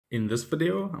In this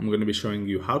video, I'm going to be showing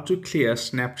you how to clear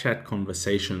Snapchat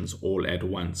conversations all at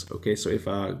once. Okay, so if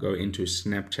I go into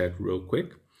Snapchat real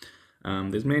quick,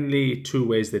 there's mainly two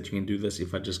ways that you can do this.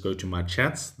 If I just go to my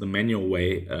chats, the manual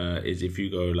way is if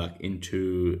you go like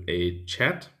into a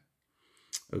chat.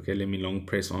 Okay, let me long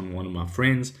press on one of my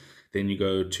friends. Then you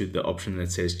go to the option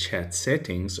that says chat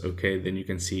settings. Okay, then you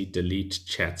can see delete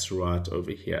chats right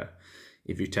over here.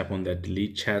 If you tap on that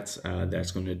delete chats, that's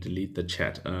going to delete the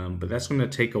chat. But that's going to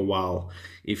take a while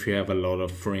if you have a lot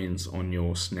of friends on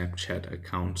your Snapchat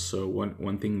account. So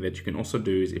one thing that you can also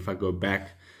do is if I go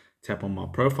back, tap on my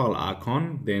profile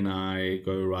icon, then I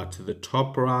go right to the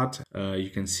top right. You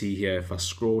can see here, if I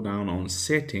scroll down on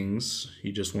settings,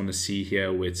 you just want to see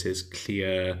here where it says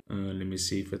clear. Let me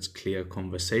see if it's clear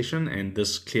conversation. And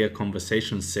this clear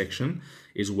conversation section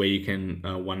is where you can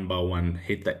one by one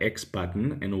hit the X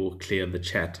button and it will clear the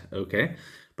chat. Okay.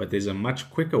 But there's a much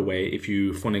quicker way. If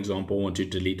you, for an example, want to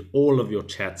delete all of your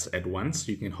chats at once,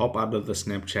 you can hop out of the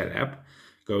Snapchat app,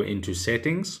 go into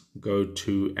settings, go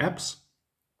to apps.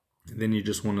 Then you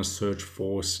just want to search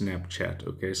for Snapchat.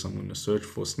 Okay, so I'm going to search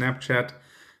for Snapchat.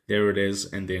 There it is.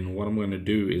 And then what I'm going to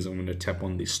do is I'm going to tap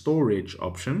on the storage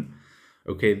option.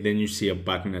 Okay, then you see a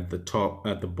button at the top,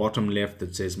 at the bottom left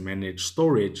that says manage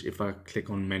storage. If I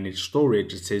click on manage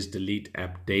storage, it says delete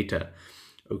app data.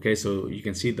 Okay, so you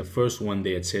can see the first one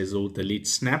there, it says it will delete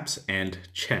snaps and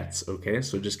chats. Okay,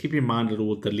 so just keep in mind it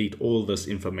will delete all this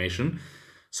information.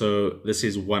 So this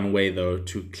is one way though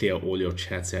to clear all your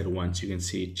chats at once. You can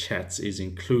see chats is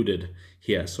included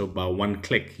here. So by one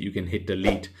click, you can hit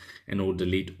delete and it will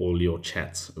delete all your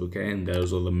chats. Okay, and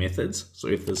those are the methods. So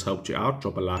if this helped you out,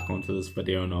 drop a like onto this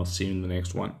video and I'll see you in the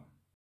next one.